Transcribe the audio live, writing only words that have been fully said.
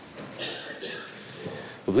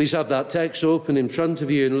Well, please have that text open in front of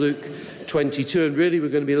you in Luke 22. And really, we're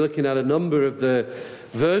going to be looking at a number of the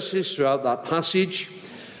verses throughout that passage.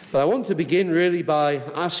 But I want to begin really by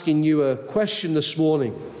asking you a question this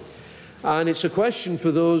morning. And it's a question for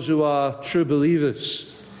those who are true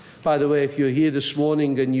believers. By the way, if you're here this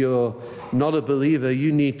morning and you're not a believer,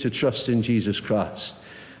 you need to trust in Jesus Christ.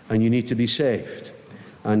 And you need to be saved.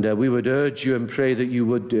 And we would urge you and pray that you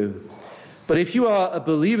would do. But if you are a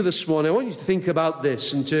believer this morning, I want you to think about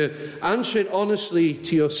this and to answer it honestly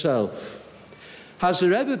to yourself. Has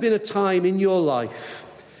there ever been a time in your life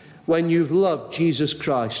when you've loved Jesus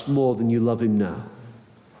Christ more than you love him now?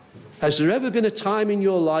 Has there ever been a time in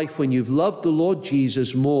your life when you've loved the Lord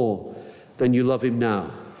Jesus more than you love him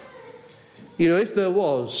now? You know, if there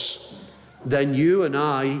was, then you and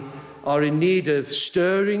I are in need of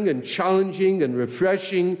stirring and challenging and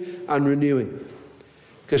refreshing and renewing.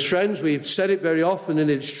 Because, friends, we've said it very often, and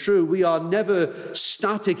it's true, we are never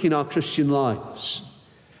static in our Christian lives.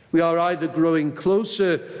 We are either growing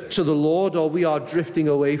closer to the Lord or we are drifting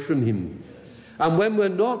away from him. And when we're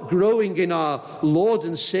not growing in our Lord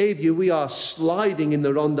and Savior, we are sliding in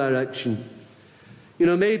the wrong direction. You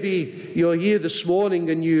know, maybe you're here this morning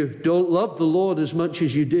and you don't love the Lord as much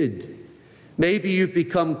as you did. Maybe you've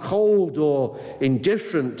become cold or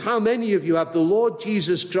indifferent. How many of you have the Lord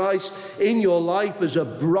Jesus Christ in your life as a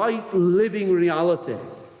bright, living reality?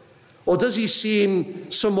 Or does he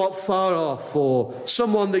seem somewhat far off, or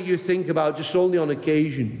someone that you think about just only on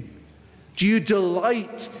occasion? Do you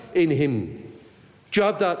delight in him? Do you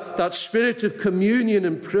have that spirit of communion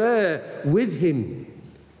and prayer with him?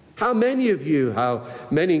 How many of you, how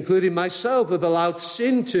many, including myself, have allowed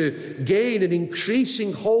sin to gain an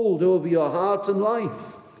increasing hold over your heart and life?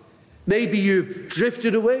 Maybe you've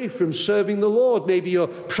drifted away from serving the Lord. Maybe you're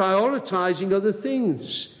prioritizing other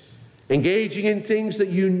things, engaging in things that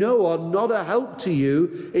you know are not a help to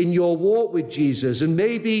you in your walk with Jesus. And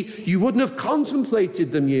maybe you wouldn't have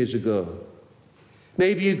contemplated them years ago.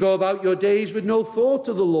 Maybe you go about your days with no thought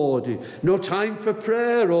of the Lord, no time for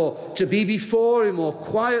prayer or to be before him or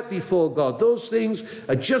quiet before God. Those things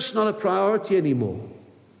are just not a priority anymore.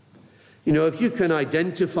 You know, if you can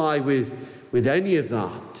identify with any of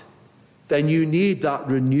that, then you need that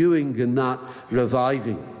renewing and that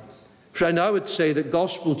reviving. Friend, I would say that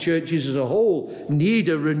gospel churches as a whole need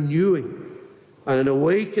a renewing and an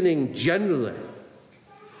awakening generally.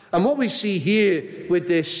 And what we see here with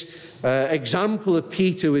this example of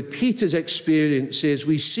Peter, with Peter's experiences,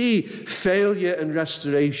 we see failure and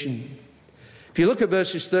restoration. If you look at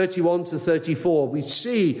verses 31 to 34, we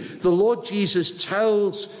see the Lord Jesus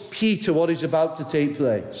tells Peter what is about to take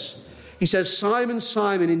place. He says, "Simon,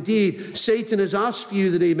 Simon, indeed, Satan has asked for you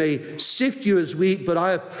that he may sift you as wheat, but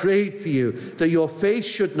I have prayed for you, that your faith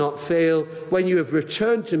should not fail. When you have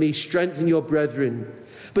returned to me, strengthen your brethren."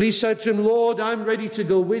 But he said to him, "Lord, I'm ready to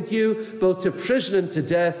go with you, both to prison and to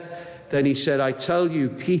death." Then he said, "I tell you,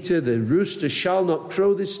 Peter, the rooster shall not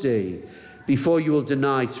crow this day before you will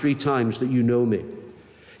deny 3 times that you know me."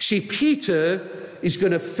 See, Peter is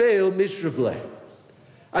going to fail miserably.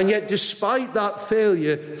 And yet, despite that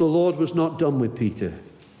failure, the Lord was not done with Peter.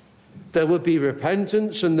 There would be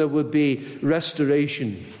repentance and there would be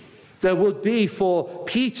restoration. There would be for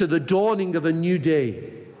Peter the dawning of a new day.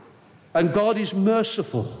 And God is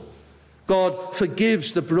merciful. God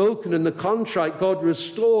forgives the broken and the contrite. God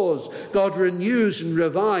restores. God renews and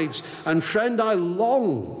revives. And friend, I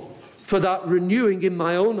long for that renewing in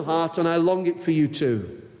my own heart, and I long it for you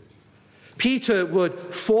too. Peter would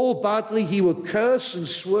fall badly. He would curse and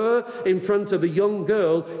swear in front of a young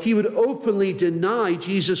girl. He would openly deny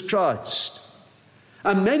Jesus Christ.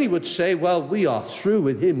 And many would say, well, we are through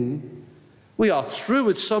with him. We are through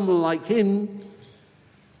with someone like him.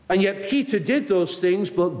 And yet Peter did those things,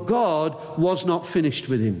 but God was not finished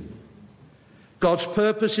with him. God's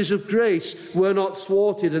purposes of grace were not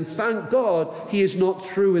thwarted, and thank God he is not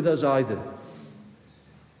through with us either.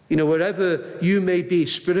 You know, wherever you may be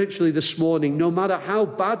spiritually this morning, no matter how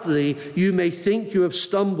badly you may think you have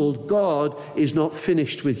stumbled, God is not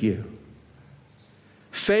finished with you.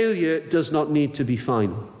 Failure does not need to be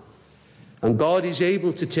final. And God is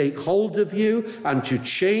able to take hold of you and to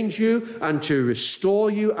change you and to restore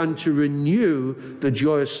you and to renew the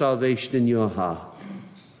joy of salvation in your heart.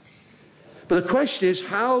 But the question is,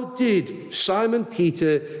 how did Simon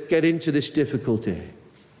Peter get into this difficulty?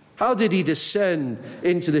 How did he descend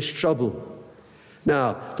into this trouble?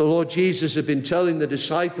 Now, the Lord Jesus had been telling the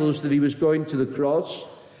disciples that he was going to the cross.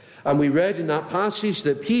 And we read in that passage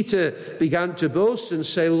that Peter began to boast and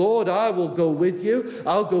say, "Lord, I will go with you.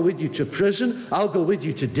 I'll go with you to prison. I'll go with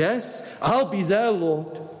you to death. I'll be there,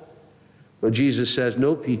 Lord." But Jesus says,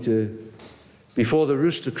 "No, Peter, Before the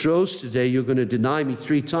rooster crows today, you're going to deny me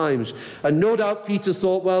 3 times. And no doubt Peter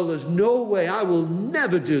thought, well, there's no way, I will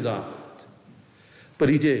never do that. But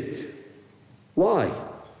he did. Why?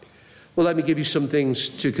 Well, let me give you some things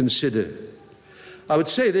to consider. I would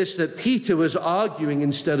say this, that Peter was arguing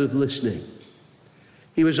instead of listening.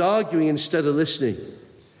 He was arguing instead of listening.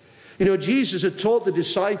 You know, Jesus had taught the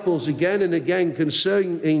disciples again and again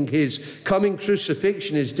concerning his coming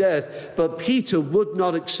crucifixion, his death, but Peter would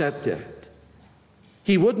not accept it.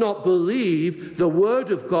 He would not believe the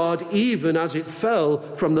word of God even as it fell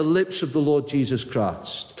from the lips of the Lord Jesus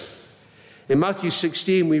Christ. In Matthew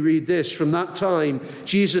 16, we read this, from that time,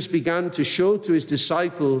 Jesus began to show to his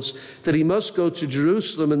disciples that he must go to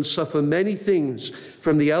Jerusalem and suffer many things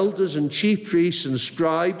from the elders and chief priests and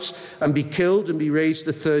scribes and be killed and be raised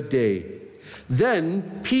the 3rd day.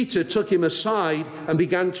 Then Peter took him aside and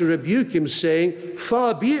began to rebuke him, saying,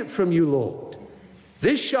 far be it from you, Lord.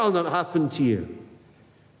 This shall not happen to you.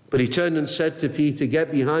 But he turned and said to Peter,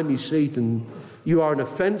 get behind me, Satan. You are an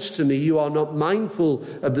offense to me. You are not mindful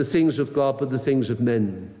of the things of God, but the things of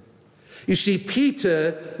men. You see,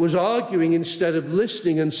 Peter was arguing instead of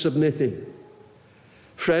listening and submitting.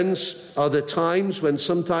 Friends, are there times when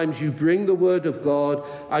sometimes you bring the word of God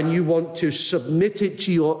and you want to submit it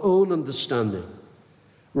to your own understanding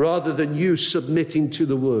rather than you submitting to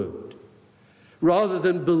the word? Rather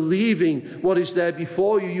than believing what is there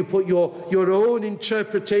before you, you put your own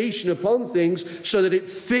interpretation upon things so that it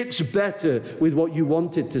fits better with what you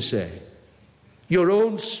wanted to say. Your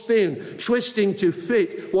own spin, twisting to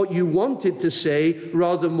fit what you wanted to say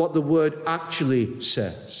rather than what the word actually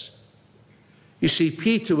says. You see,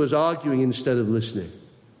 Peter was arguing instead of listening.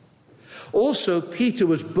 Also, Peter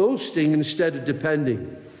was boasting instead of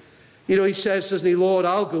depending. You know, he says, doesn't he, Lord,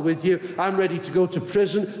 I'll go with you. I'm ready to go to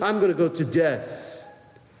prison. I'm going to go to death.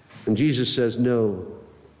 And Jesus says, no.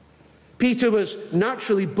 Peter was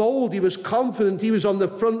naturally bold. He was confident. He was on the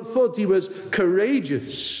front foot. He was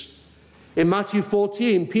courageous. In Matthew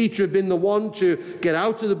 14, Peter had been the one to get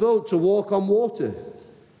out of the boat to walk on water.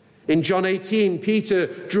 In John 18, Peter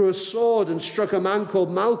drew a sword and struck a man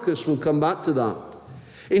called Malchus. We'll come back to that.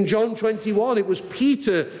 In John 21, it was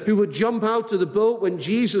Peter who would jump out of the boat when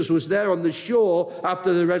Jesus was there on the shore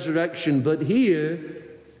after the resurrection. But here,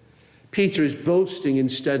 Peter is boasting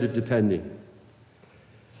instead of depending.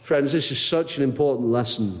 Friends, this is such an important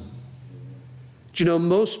lesson. Do you know,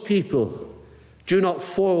 most people do not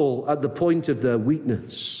fall at the point of their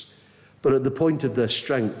weakness, but at the point of their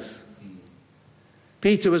strength.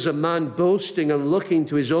 Peter was a man boasting and looking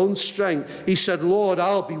to his own strength. He said, Lord,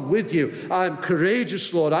 I'll be with you. I'm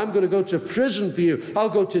courageous, Lord. I'm going to go to prison for you. I'll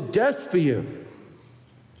go to death for you.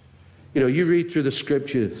 You know, you read through the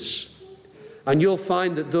scriptures and you'll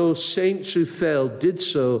find that those saints who failed did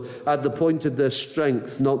so at the point of their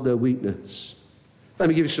strength, not their weakness. Let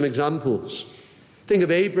me give you some examples. Think of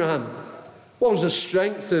Abraham. What was the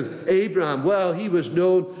strength of Abraham? Well, he was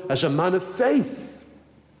known as a man of faith.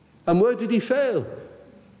 And where did he fail?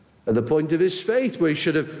 At the point of his faith, where he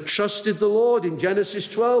should have trusted the Lord in Genesis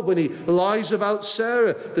 12, when he lies about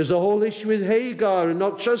Sarah. There's a whole issue with Hagar and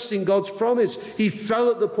not trusting God's promise. He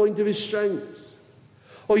fell at the point of his strength.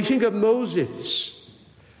 Or you think of Moses.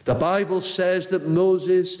 The Bible says that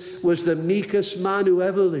Moses was the meekest man who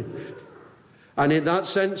ever lived. And in that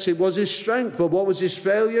sense, it was his strength. But what was his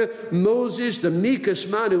failure? Moses, the meekest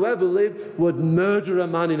man who ever lived, would murder a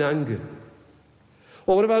man in anger.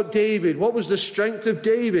 Or what about David? What was the strength of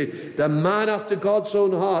David? The man after God's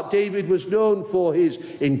own heart. David was known for his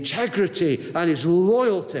integrity and his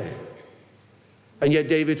loyalty. And yet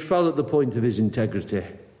David fell at the point of his integrity.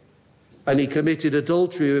 And he committed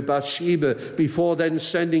adultery with Bathsheba before then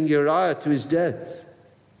sending Uriah to his death.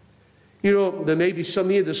 You know, there may be some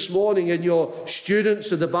here this morning and you're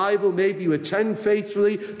students of the Bible. Maybe you attend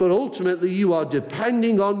faithfully, but ultimately you are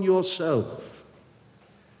depending on yourself.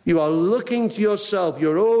 You are looking to yourself,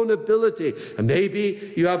 your own ability, and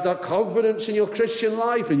maybe you have that confidence in your Christian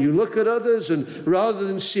life and you look at others and rather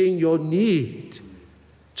than seeing your need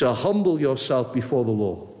to humble yourself before the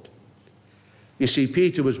Lord. You see,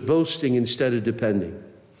 Peter was boasting instead of depending.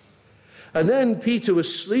 And then Peter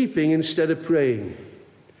was sleeping instead of praying.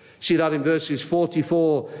 See that in verses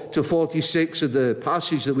 44 to 46 of the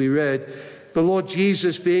passage that we read. The Lord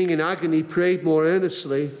Jesus, being in agony, prayed more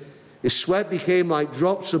earnestly. His sweat became like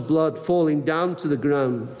drops of blood falling down to the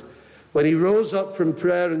ground. When he rose up from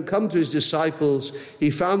prayer and come to his disciples, he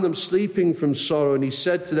found them sleeping from sorrow, and he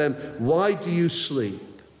said to them, why do you sleep?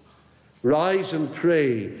 Rise and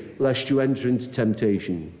pray, lest you enter into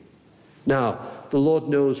temptation. Now, the Lord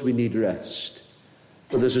knows we need rest.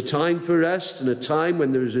 But there's a time for rest and a time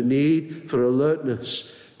when there is a need for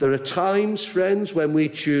alertness. There are times, friends, when we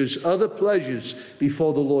choose other pleasures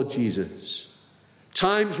before the Lord Jesus.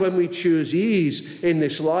 Times when we choose ease in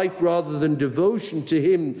this life rather than devotion to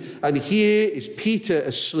him. And here is Peter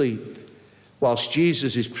asleep whilst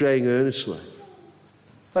Jesus is praying earnestly.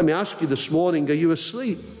 Let me ask you this morning, are you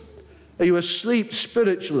asleep? Are you asleep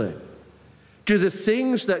spiritually? Do the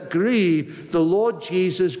things that grieve the Lord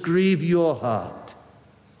Jesus grieve your heart?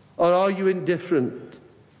 Or are you indifferent?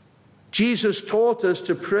 Jesus taught us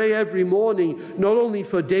to pray every morning, not only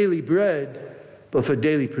for daily bread, but for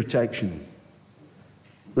daily protection.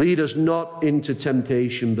 Lead us not into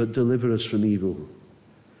temptation, but deliver us from evil.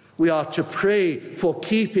 We are to pray for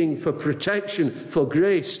keeping, for protection, for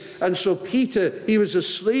grace. And so Peter, he was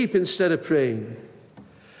asleep instead of praying.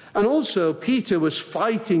 And also Peter was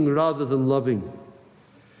fighting rather than loving.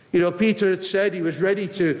 You know, Peter had said he was ready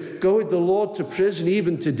to go with the Lord to prison,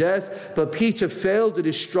 even to death. But Peter failed at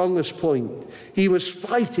his strongest point. He was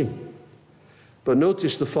fighting. But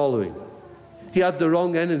notice the following. He had the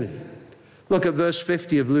wrong enemy. Look at verse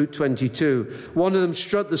 50 of Luke 22. One of them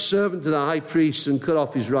struck the servant of the high priest and cut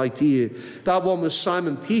off his right ear. That one was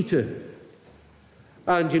Simon Peter.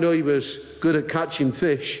 And you know, he was good at catching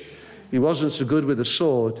fish. He wasn't so good with a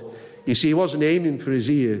sword. You see, he wasn't aiming for his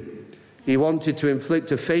ear. He wanted to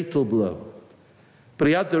inflict a fatal blow. But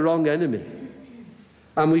he had the wrong enemy.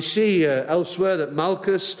 And we see elsewhere that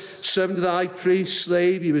Malchus, servant of the high priest,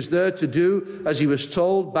 slave, he was there to do as he was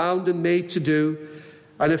told, bound and made to do.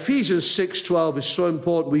 And Ephesians 6:12 is so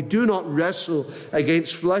important. We do not wrestle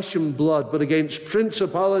against flesh and blood, but against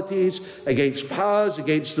principalities, against powers,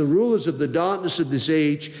 against the rulers of the darkness of this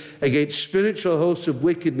age, against spiritual hosts of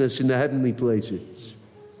wickedness in the heavenly places.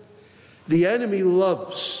 The enemy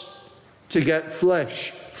loves to get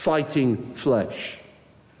flesh fighting flesh.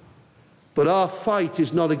 But our fight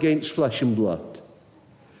is not against flesh and blood.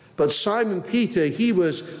 But Simon Peter, he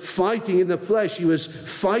was fighting in the flesh. He was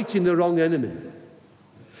fighting the wrong enemy.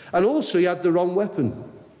 And also he had the wrong weapon.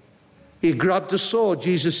 He grabbed a sword.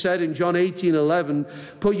 Jesus said in John 18:11,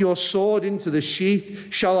 "Put your sword into the sheath.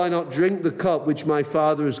 Shall I not drink the cup which my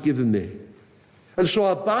Father has given me?" And so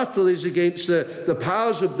our battle is against the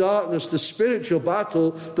powers of darkness, the spiritual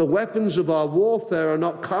battle. The weapons of our warfare are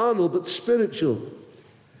not carnal but spiritual.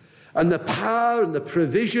 And the power and the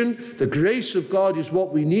provision, the grace of God is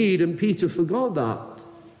what we need, and Peter forgot that.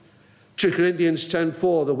 2 Corinthians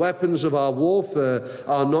 10:4, the weapons of our warfare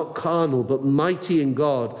are not carnal, but mighty in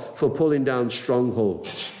God for pulling down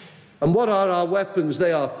strongholds. And what are our weapons?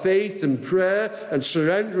 They are faith and prayer and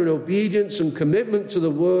surrender and obedience and commitment to the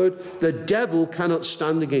word. The devil cannot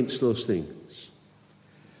stand against those things.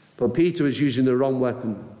 But Peter was using the wrong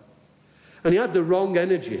weapon. And he had the wrong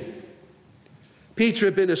energy. Peter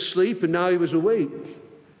had been asleep and now he was awake.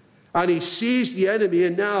 And he sees the enemy,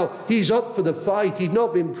 and now he's up for the fight. He'd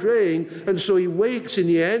not been praying, and so he wakes in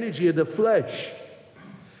the energy of the flesh.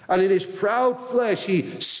 And in his proud flesh, he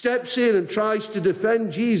steps in and tries to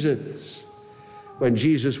defend Jesus when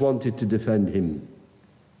Jesus wanted to defend him.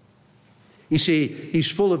 You see, he's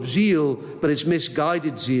full of zeal, but it's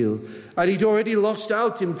misguided zeal. And he'd already lost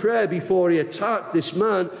out in prayer before he attacked this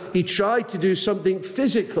man. He tried to do something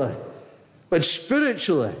physically, but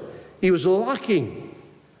spiritually, he was lacking.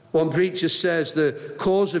 One preacher says the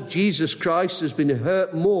cause of Jesus Christ has been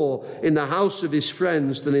hurt more in the house of his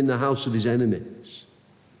friends than in the house of his enemies.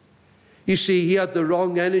 You see, he had the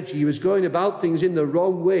wrong energy. He was going about things in the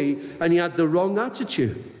wrong way, and he had the wrong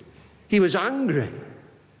attitude. He was angry.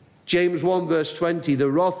 James 1 verse 20,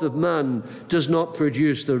 the wrath of man does not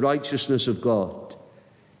produce the righteousness of God.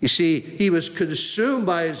 You see, he was consumed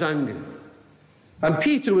by his anger. And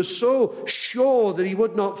Peter was so sure that he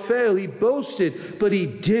would not fail. He boasted, but he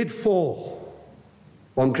did fall.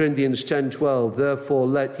 1 Corinthians 10:12, therefore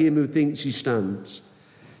let him who thinks he stands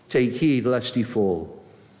take heed lest he fall.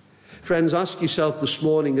 Friends, ask yourself this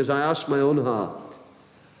morning, as I ask my own heart,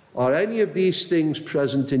 are any of these things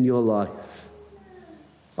present in your life?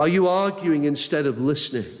 Are you arguing instead of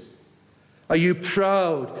listening? Are you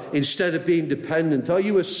proud instead of being dependent? Are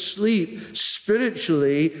you asleep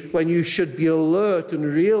spiritually when you should be alert and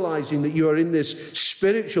realizing that you are in this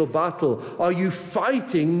spiritual battle? Are you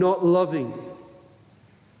fighting, not loving?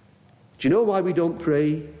 Do you know why we don't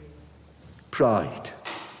pray? Pride.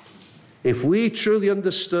 If we truly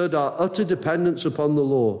understood our utter dependence upon the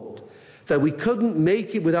Lord, that we couldn't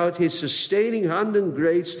make it without his sustaining hand and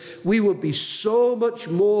grace, we would be so much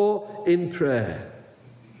more in prayer.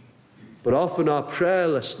 But often our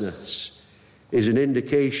prayerlessness is an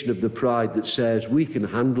indication of the pride that says we can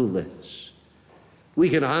handle this. We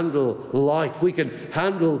can handle life. We can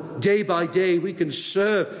handle day by day. We can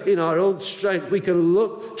serve in our own strength. We can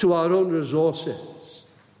look to our own resources.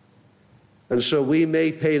 And so we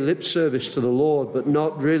may pay lip service to the Lord, but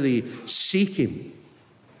not really seek him.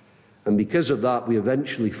 And because of that, we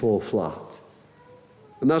eventually fall flat.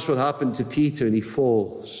 And that's what happened to Peter, and he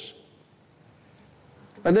falls.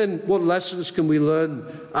 And then what lessons can we learn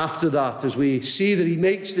after that as we see that he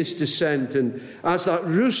makes this descent, and as that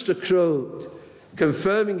rooster crowed,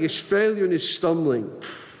 confirming his failure and his stumbling,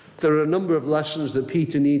 there are a number of lessons that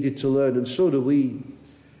Peter needed to learn, and so do we.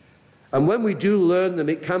 And when we do learn them,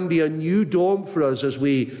 it can be a new dawn for us as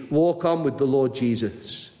we walk on with the Lord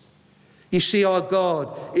Jesus. You see, our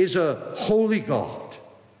God is a holy God,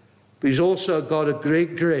 but he's also a God of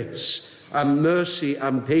great grace and mercy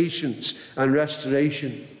and patience and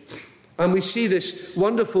restoration. And we see this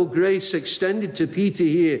wonderful grace extended to Peter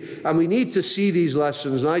here, and we need to see these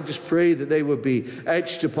lessons, and I just pray that they would be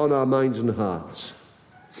etched upon our minds and hearts.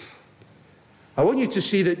 I want you to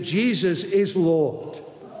see that Jesus is Lord,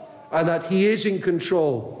 and that he is in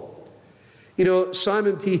control. You know,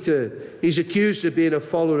 Simon Peter, he's accused of being a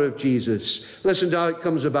follower of Jesus. Listen to how it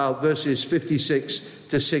comes about, verses 56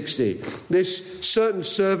 to 60. This certain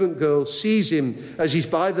servant girl sees him as he's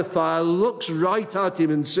by the fire, looks right at him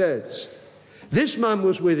and says, "This man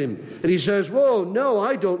was with him." And he says, "Whoa, no,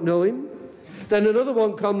 I don't know him." Then another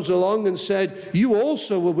one comes along and said, "You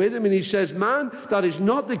also were with him." And he says, "Man, that is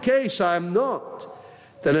not the case, I am not."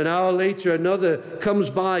 Then an hour later, another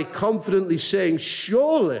comes by confidently saying,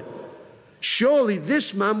 Surely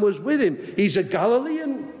this man was with him. He's a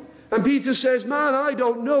Galilean." And Peter says, "Man, I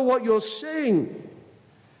don't know what you're saying."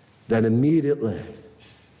 Then immediately,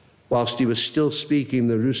 whilst he was still speaking,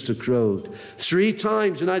 the rooster crowed 3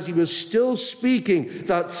 times. And as he was still speaking,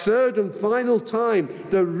 that third and final time,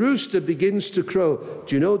 the rooster begins to crow.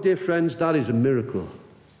 Do you know, dear friends, that is a miracle.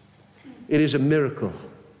 It is a miracle.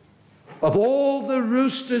 Of all the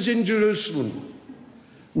roosters in Jerusalem,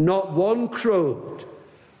 not one crowed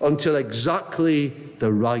until exactly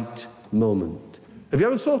the right moment. Have you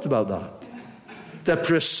ever thought about that? The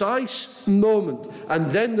precise moment,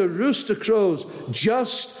 and then the rooster crows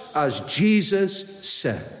just as Jesus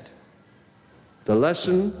said. The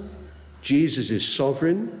lesson: Jesus is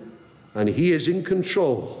sovereign and he is in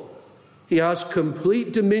control. He has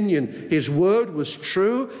complete dominion. His word was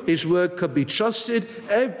true. His word could be trusted.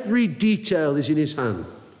 Every detail is in his hand.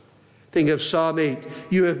 Think of Psalm 8.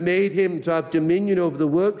 "You have made him to have dominion over the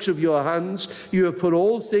works of your hands. You have put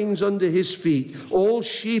all things under his feet, all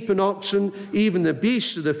sheep and oxen, even the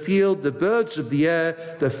beasts of the field, the birds of the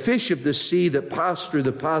air, the fish of the sea that pass through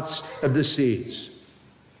the paths of the seas."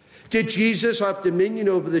 Did Jesus have dominion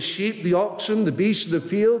over the sheep, the oxen, the beasts of the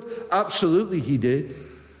field? Absolutely he did.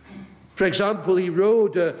 For example, he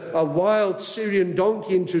rode a wild Syrian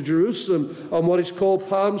donkey into Jerusalem on what is called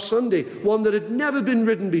Palm Sunday, one that had never been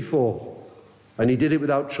ridden before. And he did it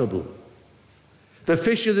without trouble. The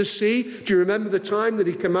fish of the sea, do you remember the time that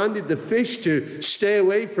he commanded the fish to stay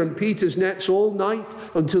away from Peter's nets all night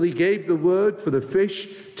until he gave the word for the fish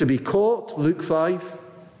to be caught? Luke 5.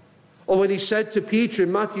 Or when he said to Peter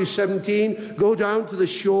in Matthew 17, "Go down to the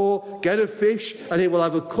shore, get a fish, and it will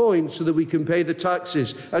have a coin so that we can pay the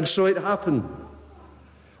taxes." And so it happened.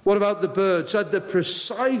 What about the birds? At the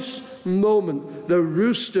precise moment, the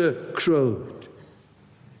rooster crowed.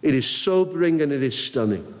 It is sobering and it is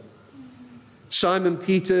stunning. Simon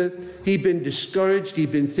Peter, he'd been discouraged.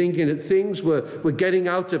 He'd been thinking that things were getting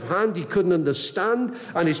out of hand. He couldn't understand,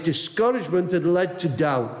 and his discouragement had led to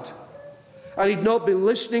doubt. And he'd not been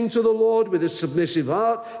listening to the Lord with a submissive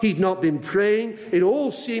heart. He'd not been praying. It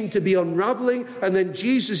all seemed to be unraveling. And then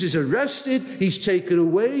Jesus is arrested. He's taken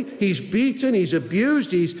away. He's beaten. He's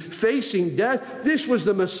abused. He's facing death. This was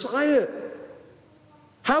the Messiah.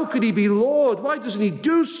 How could he be Lord? Why doesn't he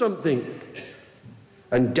do something?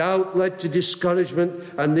 And doubt led to discouragement,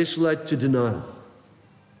 and this led to denial.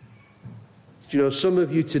 Do you know, some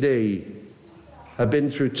of you today have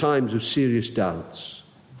been through times of serious doubts.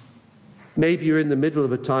 Maybe you're in the middle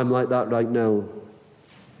of a time like that right now.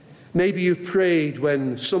 Maybe you've prayed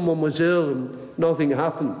when someone was ill and nothing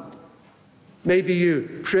happened. Maybe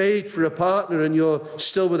you prayed for a partner and you're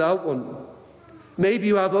still without one. Maybe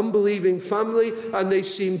you have unbelieving family and they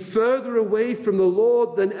seem further away from the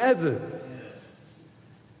Lord than ever.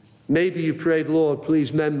 Maybe you prayed, "Lord,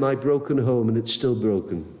 please mend my broken home," and it's still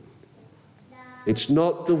broken. It's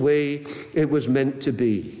not the way it was meant to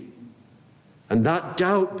be. And that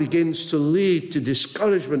doubt begins to lead to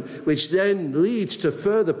discouragement, which then leads to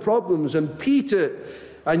further problems. And Peter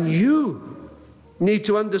and you need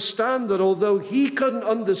to understand that although he couldn't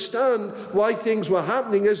understand why things were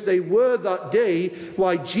happening as they were that day,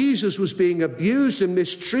 why Jesus was being abused and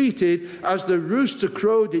mistreated, as the rooster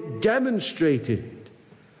crowed, it demonstrated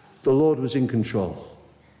the Lord was in control.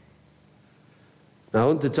 Now, I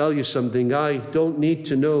want to tell you something. I don't need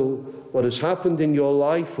to know what has happened in your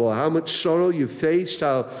life or how much sorrow you've faced,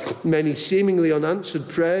 how many seemingly unanswered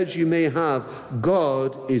prayers you may have.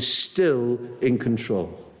 God is still in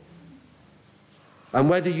control. And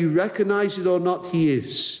whether you recognize it or not, he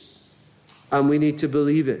is. And we need to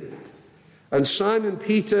believe it. And Simon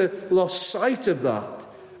Peter lost sight of that.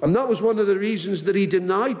 And that was one of the reasons that he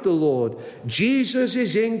denied the Lord. Jesus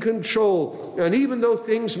is in control. And even though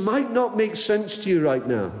things might not make sense to you right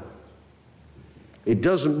now, it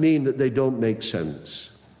doesn't mean that they don't make sense.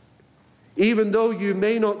 Even though you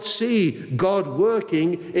may not see God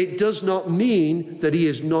working, it does not mean that he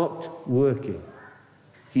is not working.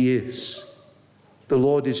 He is. The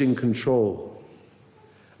Lord is in control.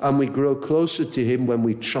 And we grow closer to him when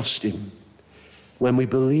we trust him, when we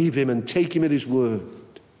believe him and take him at his word.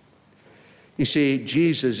 You see,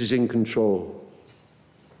 Jesus is in control.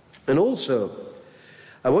 And also,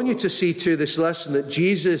 I want you to see too this lesson that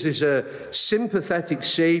Jesus is a sympathetic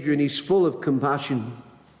Savior and he's full of compassion.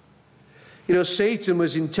 You know, Satan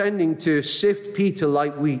was intending to sift Peter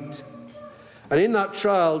like wheat. And in that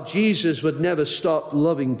trial, Jesus would never stop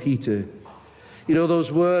loving Peter. You know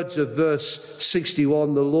those words of verse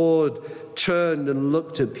 61, the Lord turned and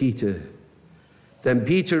looked at Peter. Then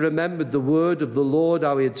Peter remembered the word of the Lord,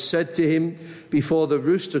 how he had said to him, before the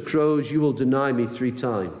rooster crows, you will deny me 3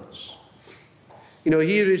 times. You know,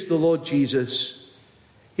 here is the Lord Jesus.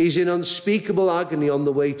 He's in unspeakable agony on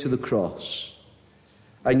the way to the cross.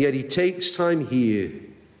 And yet he takes time here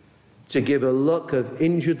to give a look of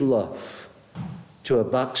injured love to a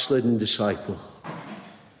backslidden disciple.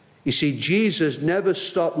 You see, Jesus never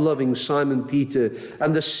stopped loving Simon Peter,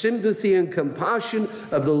 and the sympathy and compassion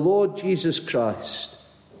of the Lord Jesus Christ.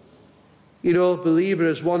 You know, believer,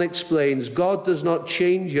 as one explains, God does not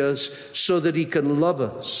change us so that he can love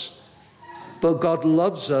us, but God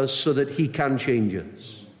loves us so that he can change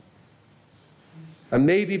us. And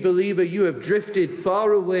maybe, believer, you have drifted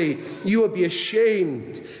far away. You would be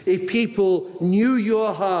ashamed if people knew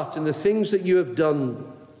your heart and the things that you have done.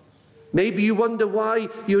 Maybe you wonder why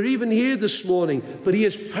you're even here this morning, but he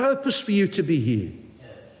has purpose for you to be here.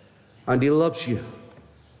 And he loves you.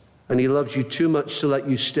 And he loves you too much to let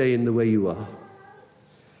you stay in the way you are.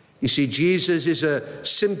 You see, Jesus is a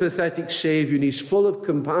sympathetic Savior and he's full of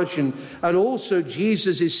compassion. And also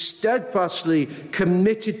Jesus is steadfastly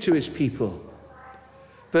committed to his people.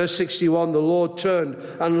 Verse 61, the Lord turned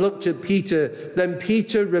and looked at Peter. Then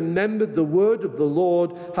Peter remembered the word of the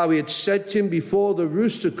Lord, how he had said to him, before the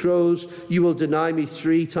rooster crows, you will deny me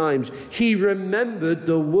 3 times. He remembered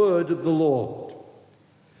the word of the Lord.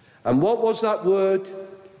 And what was that word?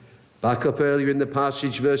 Back up earlier in the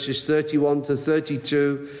passage, verses 31 to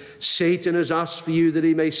 32. Satan has asked for you that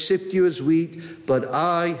he may sift you as wheat, but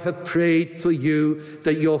I have prayed for you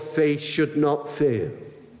that your faith should not fail.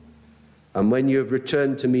 And when you have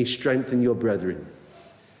returned to me, strengthen your brethren.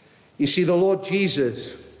 You see, the Lord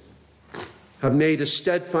Jesus have made a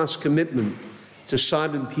steadfast commitment to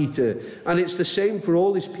Simon Peter. And it's the same for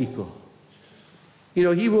all his people. You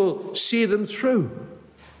know, he will see them through.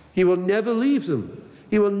 He will never leave them.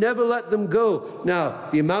 He will never let them go. Now,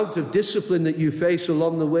 the amount of discipline that you face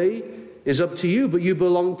along the way is up to you, but you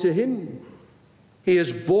belong to him. He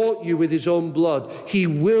has bought you with his own blood. He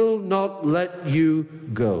will not let you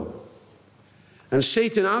go. And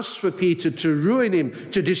Satan asks for Peter to ruin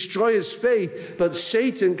him, to destroy his faith. But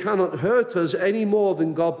Satan cannot hurt us any more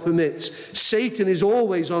than God permits. Satan is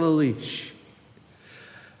always on a leash.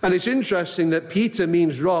 And it's interesting that Peter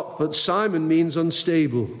means rock, but Simon means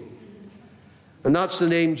unstable. And that's the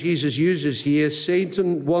name Jesus uses here.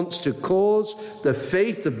 Satan wants to cause the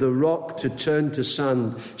faith of the rock to turn to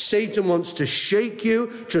sand. Satan wants to shake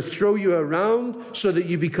you, to throw you around, so that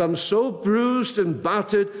you become so bruised and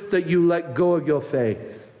battered that you let go of your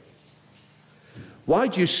faith. Why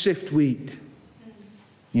do you sift wheat?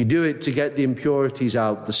 You do it to get the impurities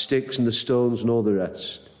out, the sticks and the stones and all the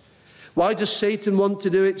rest. Why does Satan want to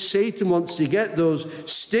do it? Satan wants to get those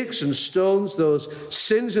sticks and stones, those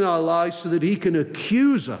sins in our lives, so that he can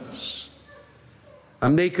accuse us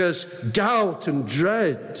and make us doubt and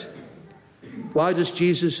dread. Why does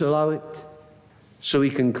Jesus allow it? So he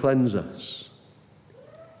can cleanse us.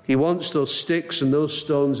 He wants those sticks and those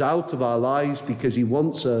stones out of our lives because he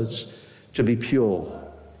wants us to be pure.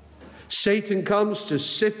 Satan comes to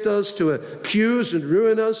sift us, to accuse and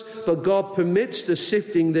ruin us, but God permits the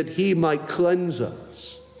sifting that he might cleanse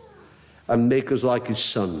us and make us like his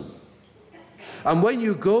Son. And when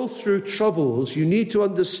you go through troubles, you need to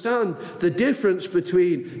understand the difference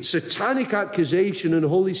between satanic accusation and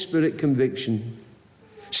Holy Spirit conviction.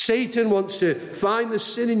 Satan wants to find the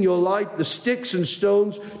sin in your life, the sticks and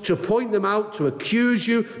stones, to point them out, to accuse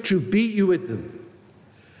you, to beat you with them.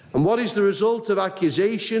 And what is the result of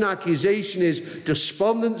accusation? Accusation is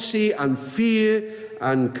despondency and fear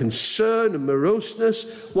and concern and moroseness.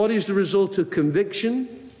 What is the result of conviction?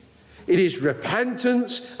 It is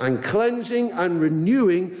repentance and cleansing and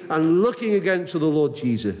renewing and looking again to the Lord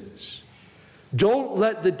Jesus. Don't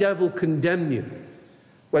let the devil condemn you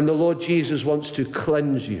when the Lord Jesus wants to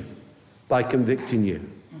cleanse you by convicting you.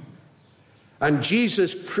 And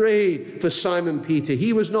Jesus prayed for Simon Peter.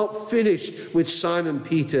 He was not finished with Simon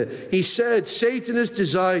Peter. He said, Satan has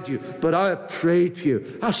desired you, but I have prayed for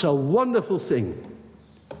you. That's a wonderful thing.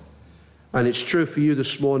 And it's true for you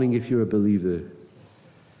this morning if you're a believer.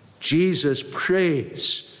 Jesus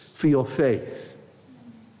prays for your faith.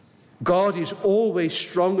 God is always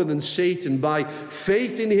stronger than Satan. By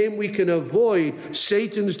faith in him, we can avoid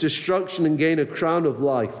Satan's destruction and gain a crown of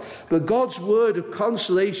life. But God's word of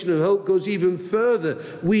consolation and hope goes even further.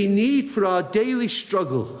 We need for our daily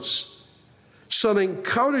struggles some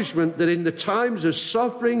encouragement that in the times of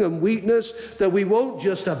suffering and weakness, that we won't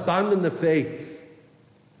just abandon the faith.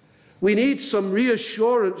 We need some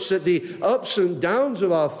reassurance that the ups and downs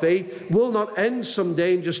of our faith will not end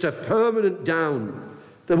someday in just a permanent down,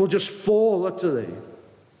 that will just fall utterly.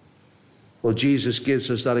 Well, Jesus gives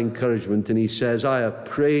us that encouragement, and he says, I have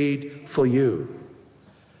prayed for you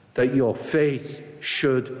that your faith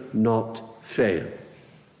should not fail.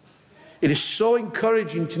 It is so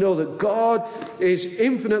encouraging to know that God is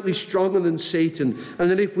infinitely stronger than Satan, and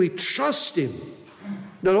that if we trust him,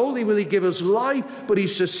 not only will he give us life, but he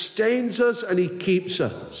sustains us and he keeps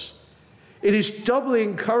us. It is doubly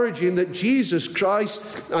encouraging that Jesus Christ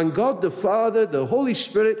and God the Father, the Holy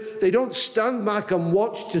Spirit, they don't stand back and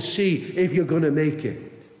watch to see if you're going to make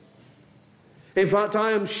it. In fact,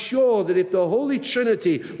 I am sure that if the Holy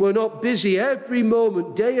Trinity were not busy every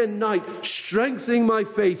moment, day and night, strengthening my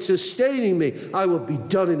faith, sustaining me, I would be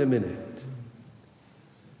done in a minute.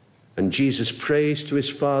 And Jesus prays to his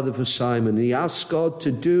Father for Simon. He asks God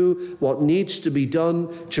to do what needs to be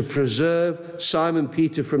done to preserve Simon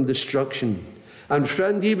Peter from destruction. And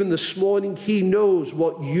friend, even this morning, he knows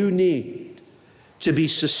what you need to be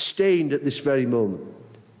sustained at this very moment.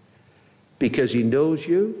 Because he knows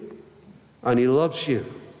you and he loves you.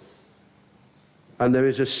 And there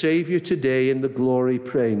is a Savior today in the glory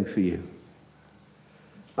praying for you.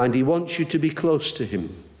 And he wants you to be close to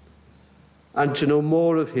him and to know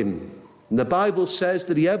more of him. And the Bible says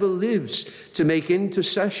that he ever lives to make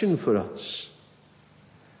intercession for us.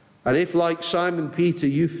 And if, like Simon Peter,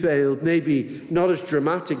 you failed, maybe not as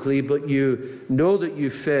dramatically, but you know that you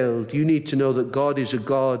failed, you need to know that God is a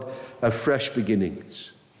God of fresh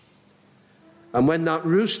beginnings. And when that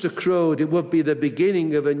rooster crowed, it would be the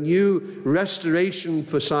beginning of a new restoration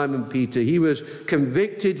for Simon Peter. He was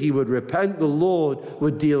convicted, he would repent, the Lord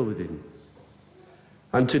would deal with him.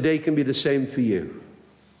 And today can be the same for you.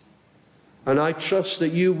 And I trust that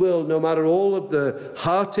you will, no matter all of the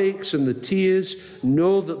heartaches and the tears,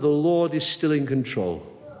 know that the Lord is still in control.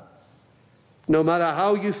 No matter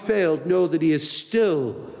how you failed, know that he is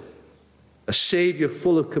still a Savior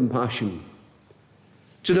full of compassion.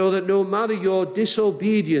 To know that no matter your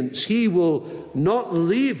disobedience, he will not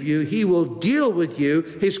leave you, he will deal with you.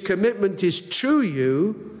 His commitment is to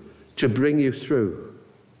you to bring you through.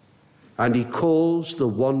 And he calls the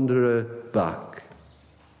wanderer back.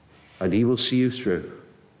 And he will see you through.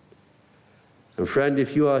 And friend,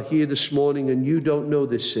 if you are here this morning and you don't know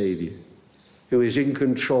this Savior, who is in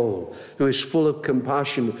control, who is full of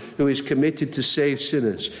compassion, who is committed to save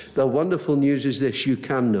sinners, the wonderful news is this: you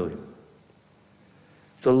can know him.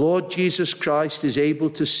 The Lord Jesus Christ is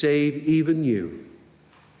able to save even you.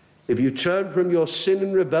 If you turn from your sin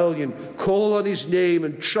and rebellion, call on his name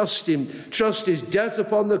and trust him, trust his death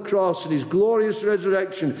upon the cross and his glorious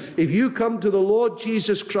resurrection. If you come to the Lord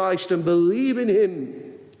Jesus Christ and believe in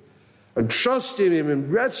him and trust in him and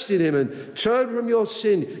rest in him and turn from your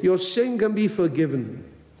sin can be forgiven.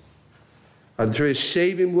 And through his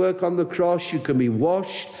saving work on the cross, you can be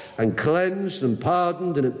washed and cleansed and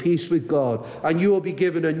pardoned and at peace with God. And you will be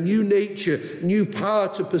given a new nature, new power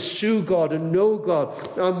to pursue God and know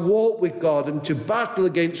God and walk with God and to battle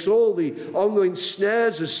against all the ongoing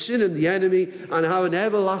snares of sin and the enemy and have an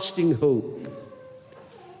everlasting hope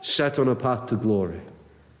set on a path to glory.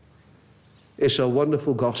 It's a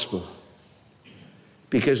wonderful gospel,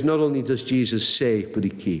 because not only does Jesus save, but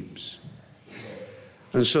he keeps.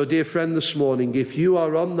 And so, dear friend, this morning, if you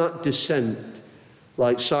are on that descent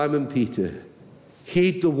like Simon Peter,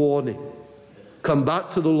 heed the warning. Come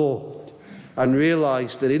back to the Lord and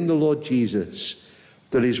realize that in the Lord Jesus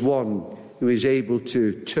there is one who is able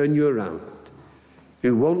to turn you around,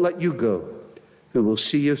 who won't let you go, who will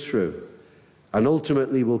see you through, and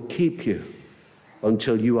ultimately will keep you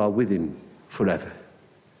until you are with him forever.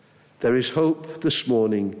 There is hope this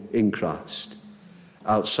morning in Christ.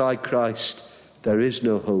 Outside Christ, there is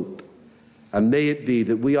no hope. And may it be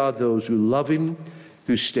that we are those who love him,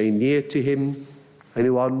 who stay near to him, and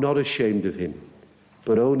who are not ashamed of him,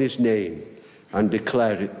 but own his name and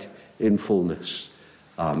declare it in fullness.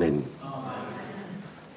 Amen. Amen.